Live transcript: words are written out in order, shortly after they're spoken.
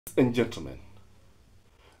And gentlemen,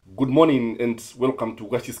 good morning and welcome to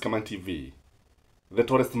Gashi's Command TV, the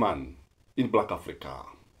tallest man in Black Africa.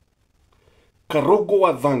 Karogo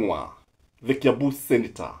Wadhangwa, the Kiabu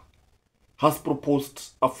senator, has proposed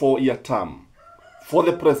a 4-year term for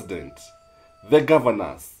the president, the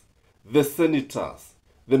governors, the senators,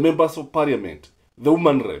 the members of parliament, the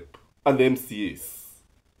woman rep, and the MCAs.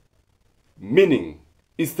 Meaning,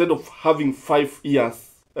 instead of having 5 years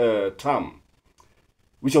term,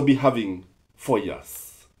 we shall be having 4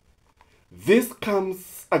 years. This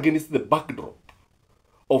comes against the backdrop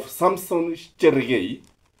of Samson Chergei,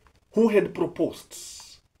 who had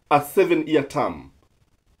proposed a 7-year term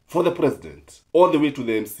for the president, all the way to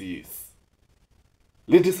the MCAs.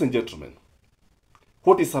 Ladies and gentlemen,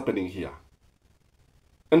 what is happening here?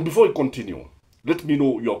 And before we continue, let me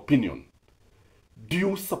know your opinion. Do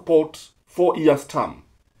you support 4 years term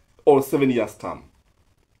or 7 years term?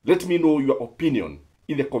 Let me know your opinion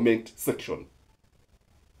in the comment section.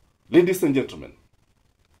 Ladies and gentlemen,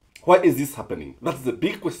 why is this happening? That's the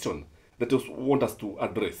big question that I want us to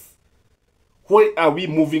address. Why are we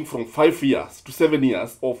moving from 5 years to 7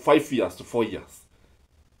 years or 5 years to 4 years?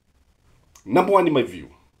 Number one, in my view,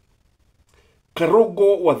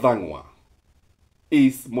 Karogo Wadhangwa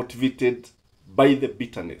is motivated by the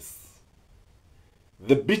bitterness.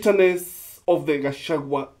 The bitterness of the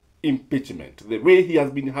Gachagua impeachment, the way he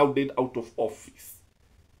has been hounded out of office.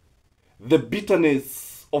 The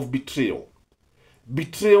bitterness of betrayal.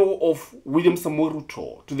 Betrayal of William Samoei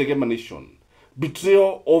Ruto to the Gema nation.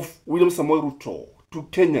 Betrayal of William Samoei Ruto to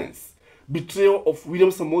Kenyans. Betrayal of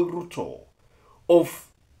William Samoei Ruto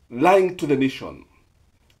of lying to the nation.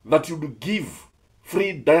 That he would give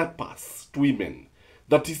free diapers to women.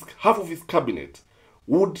 That half of his cabinet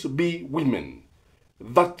would be women.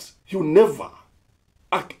 That he will never,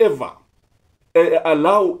 ever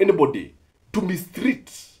allow anybody to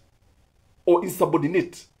mistreat or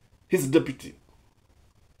insubordinate his deputy.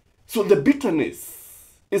 So the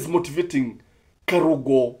bitterness is motivating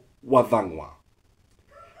Karogo Wadhangwa.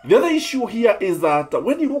 The other issue here is that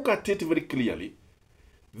when you look at it very clearly,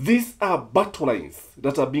 these are battle lines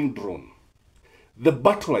that are being drawn. The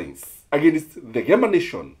battle lines against the Gema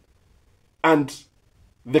nation and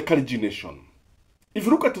the Kalenjin nation. If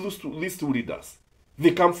you look at these two leaders,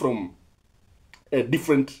 they come from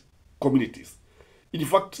different communities. In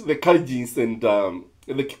fact, the Kalenjins and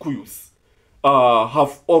the Kikuyus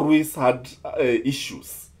have always had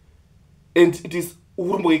issues. And it is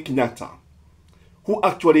Uhuru Muigai Kenyatta who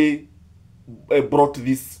actually brought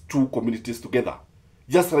these two communities together.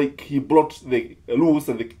 Just like he brought the Luos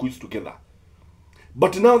and the Kikuyus together.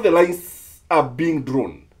 But now the lines are being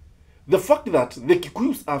drawn. The fact that the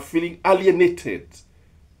Kikuyus are feeling alienated,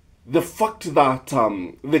 the fact that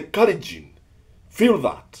the Kalenjin feel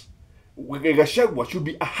that Gachagua should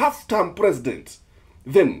be a half-term president,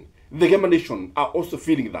 then the Gema nation are also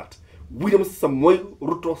feeling that William Samoei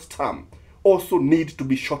Ruto's term also need to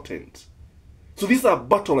be shortened. So these are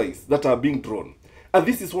battle lines that are being drawn. And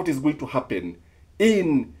this is what is going to happen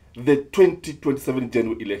in the 2027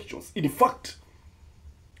 general elections. In fact,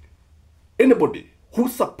 anybody who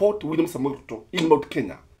supports William Samoei Ruto in Mount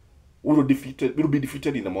Kenya will be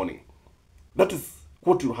defeated in the morning. That is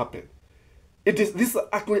what will happen. This is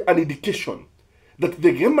actually an indication that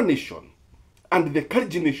the Gema nation and the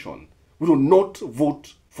Kalenjin nation will not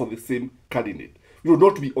vote for the same candidate. Will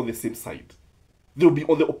not be on the same side. They will be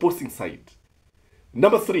on the opposing side.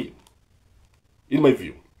 Number three, in my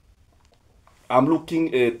view, I'm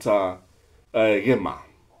looking at Gema.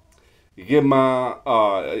 Gema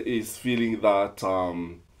is feeling that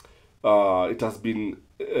it has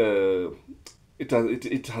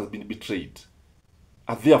been betrayed,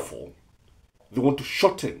 and therefore they want to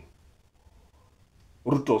shorten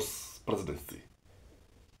Ruto's presidency.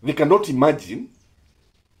 They cannot imagine.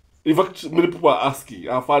 In fact, many people are asking.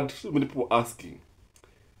 I've had many people asking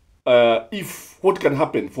if what can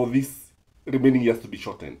happen for these remaining years to be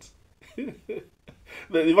shortened. In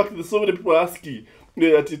fact, there's so many people asking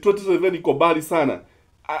that 2027 iko mbali sana.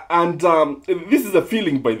 And this is a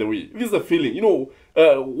feeling, by the way. This is a feeling. You know,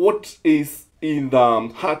 what is in the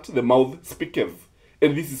heart, the mouth speaketh.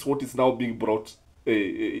 And this is what is now being brought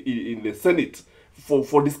in the Senate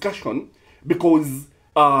for discussion, because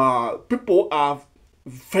people are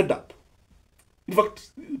fed up. In fact,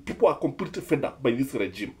 people are completely fed up by this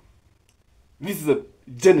regime. This is a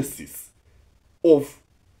genesis of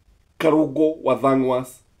Karogo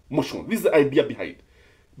Wadhangwa's motion. This is the idea behind.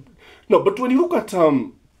 No, but when you look at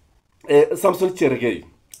Samson Chergei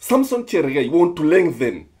want to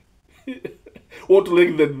lengthen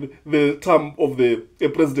the term of the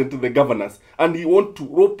president and the governors, and he want to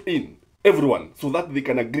rope in everyone so that they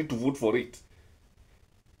can agree to vote for it.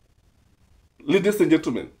 Ladies and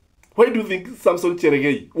gentlemen, why do you think Samson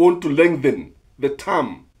Cherargei want to lengthen the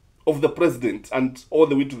term of the president and all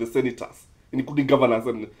the way to the senators, including governors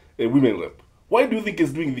and women rep? Why do you think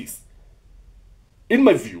he's doing this? In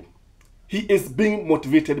my view, he is being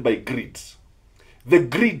motivated by greed. The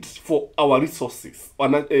greed for our resources,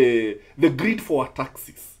 the greed for our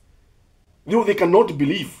taxes. You know, they cannot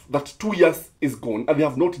believe that 2 years is gone and they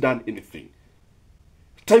have not done anything.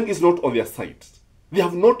 Time is not on their side. They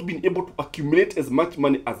have not been able to accumulate as much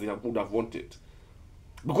money as they would have wanted.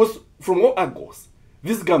 Because from all angles,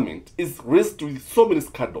 this government is raised with so many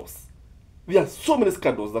scandals. There are so many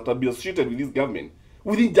scandals that have been associated with this government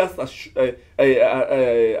within just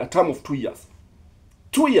a term of 2 years.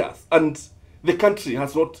 2 years, and the country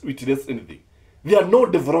has not witnessed anything. There are no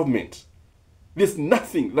development. There's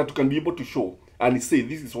nothing that you can be able to show and say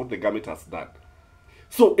this is what the government has done.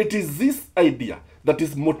 So it is this idea that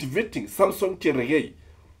is motivating Samson Cherargei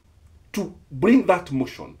to bring that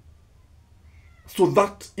motion, so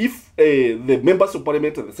that if the members of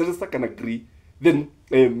parliament and the senators can agree, then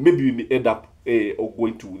maybe we may end up or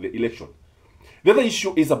going to the election. The other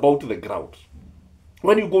issue is about the ground.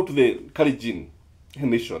 When you go to the Kalenjin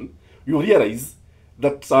nation, you realize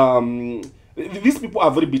that these people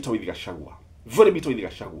are very bitter with Gachagua. Very bitter with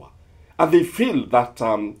Gachagua. And they feel that,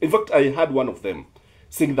 in fact, I had one of them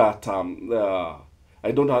saying that,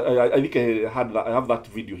 I think I have that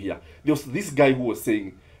video here. There was this guy who was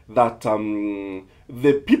saying that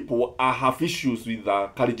the people have issues with the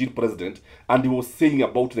Kalenjin president, and he was saying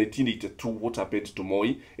about 1982, what happened to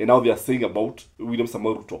Moi, and now they are saying about William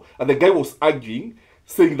Samoei Ruto. And the guy was arguing,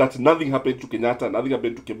 saying that nothing happened to Kenyatta, nothing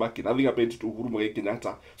happened to Kibaki, nothing happened to Uhuru Muigai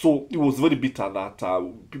Kenyatta. So he was very bitter that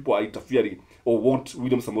people are interfering or want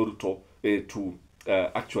William Samoei Ruto to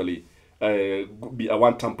actually be a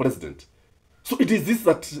one-term president. So it is this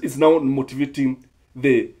that is now motivating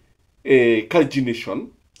the Kalenjin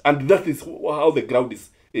nation, and that is how the ground is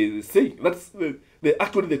saying. That's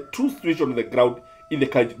actually the true situation on the ground in the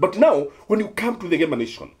Kalenjin. But now, when you come to the Gema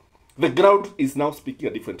nation, the ground is now speaking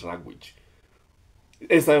a different language.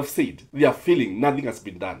 As I have said, they are feeling nothing has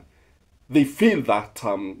been done. They feel that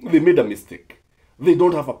they made a mistake. They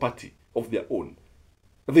don't have a party of their own.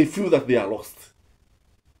 They feel that they are lost.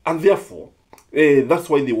 And therefore, that's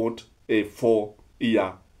why they want a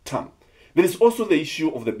 4-year term. There is also the issue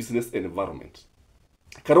of the business environment.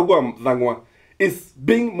 Karogwa Mthang'wa is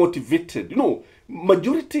being motivated. You know,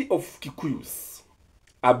 majority of Kikuyus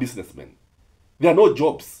are businessmen. There are no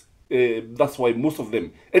jobs. That's why most of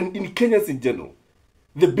them, and in Kenyans in general,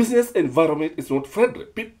 the business environment is not friendly.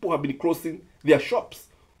 People have been closing their shops.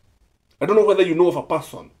 I don't know whether you know of a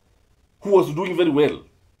person who was doing very well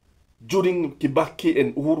during Kibaki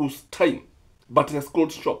and Uhuru's time, but has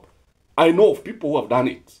closed shop. I know of people who have done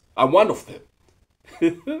it. I'm one of them.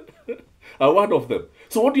 I'm one of them.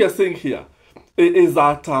 So what we are saying here is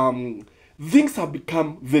that things have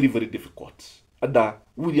become very, very difficult under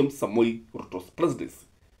William Samoei Ruto's presidency.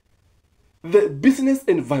 The business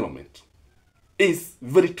environment is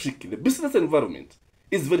very tricky. The business environment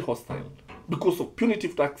is very hostile because of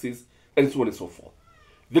punitive taxes and so on and so forth.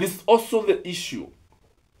 There is also the issue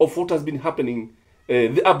of what has been happening,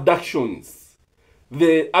 the abductions,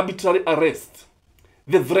 the arbitrary arrest,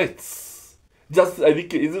 the threats. Just, I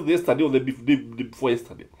think, is it yesterday or the day before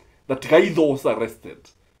yesterday, that Kaido was arrested.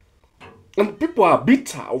 And people are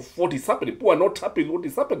bitter of what is happening. People are not happy with what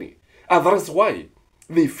is happening. And that is why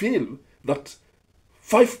they feel that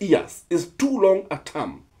 5 years is too long a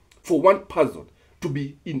term for one person to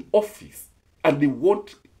be in office, and they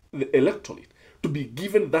want the electorate to be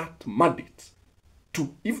given that mandate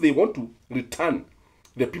to, if they want to return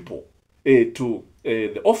the people to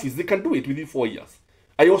the office, they can do it within 4 years.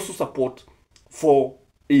 I also support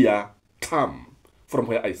 4-year term from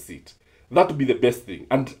where I sit. That would be the best thing.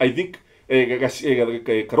 And I think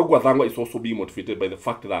Karogwa Mthang'wa is also being motivated by the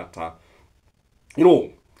fact that, you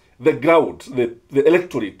know, the ground, the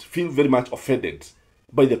electorate feel very much offended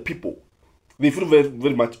by the people. They feel very,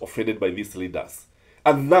 very much offended by these leaders.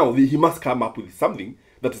 And now he must come up with something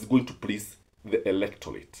that is going to please the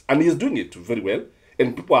electorate. And he's doing it very well,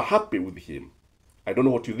 and people are happy with him. I don't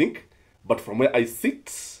know what you think, but from where I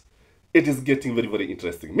sit, it is getting very, very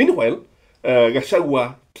interesting. Meanwhile,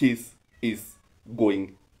 Gachagua case is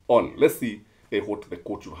going on. Let's see what the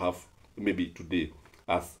court will have maybe today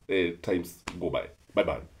as times go by.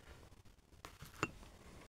 Bye-bye.